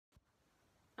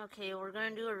Okay, we're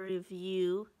gonna do a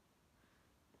review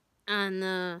on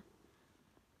the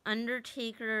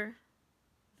Undertaker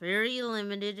very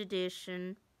limited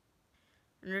edition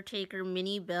Undertaker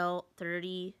mini belt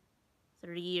 30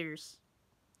 years.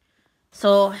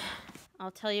 So, I'll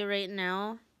tell you right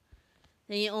now,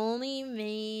 they only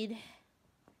made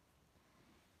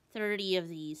 30 of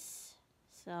these.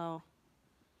 So,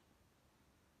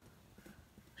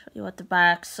 show you what the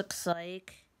box looks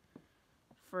like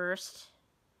first.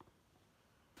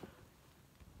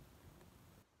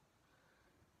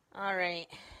 Alright,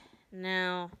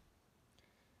 now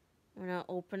I'm gonna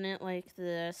open it like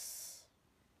this.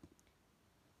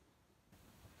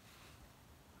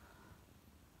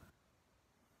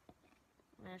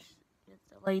 Get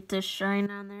the light to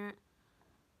shine on there.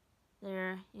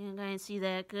 There, you guys see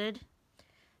that good?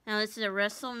 Now this is a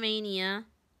WrestleMania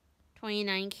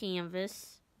 29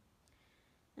 canvas.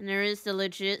 And there is the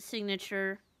legit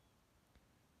signature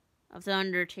of The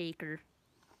Undertaker.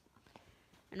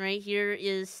 And right here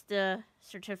is the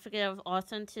certificate of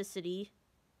authenticity.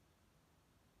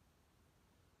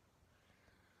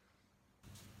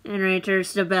 And right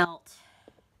there's the belt.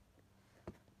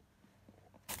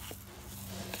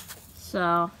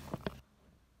 So,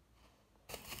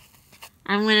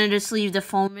 I'm going to just leave the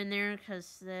foam in there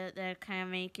because that kind of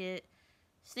make it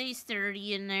stay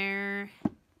sturdy in there.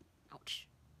 Ouch.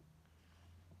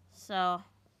 So,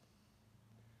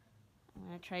 I'm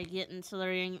going to try getting so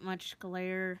there ain't much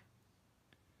glare.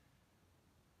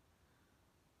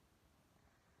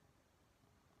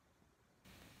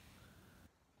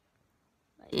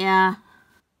 But yeah.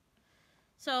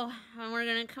 So, we're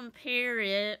going to compare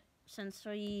it since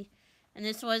and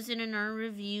this wasn't in our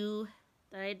review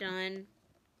that I done.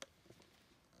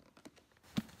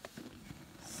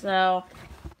 So,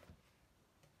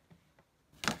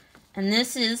 and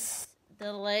this is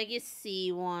the Legacy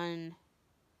one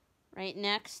right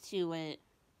next to it.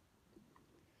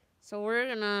 So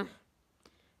we're gonna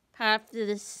pop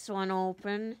this one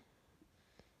open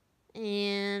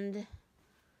and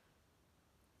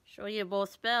show you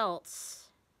both belts.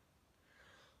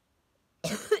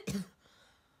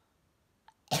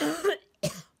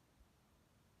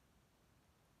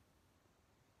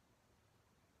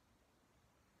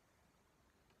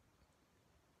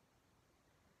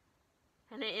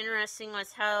 Kind of interesting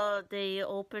was how they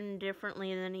open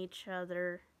differently than each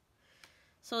other.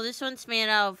 So this one's made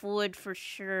out of wood for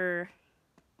sure.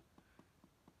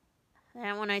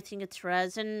 That one I think it's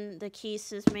resin the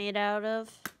case is made out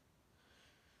of.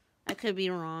 I could be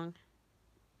wrong.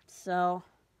 So,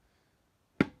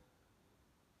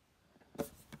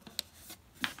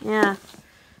 yeah.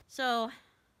 So,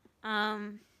 yeah.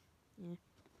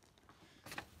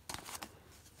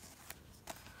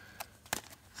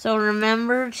 So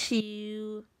remember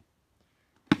to,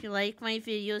 if you like my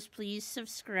videos, please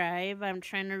subscribe. I'm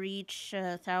trying to reach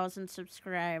 1,000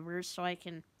 subscribers so I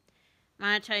can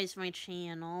monetize my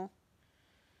channel.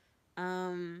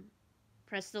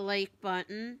 Press the like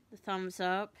button, the thumbs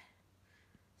up,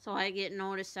 so I get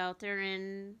noticed out there,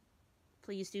 and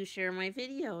please do share my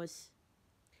videos.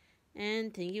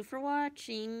 And thank you for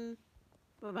watching.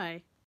 Bye-bye.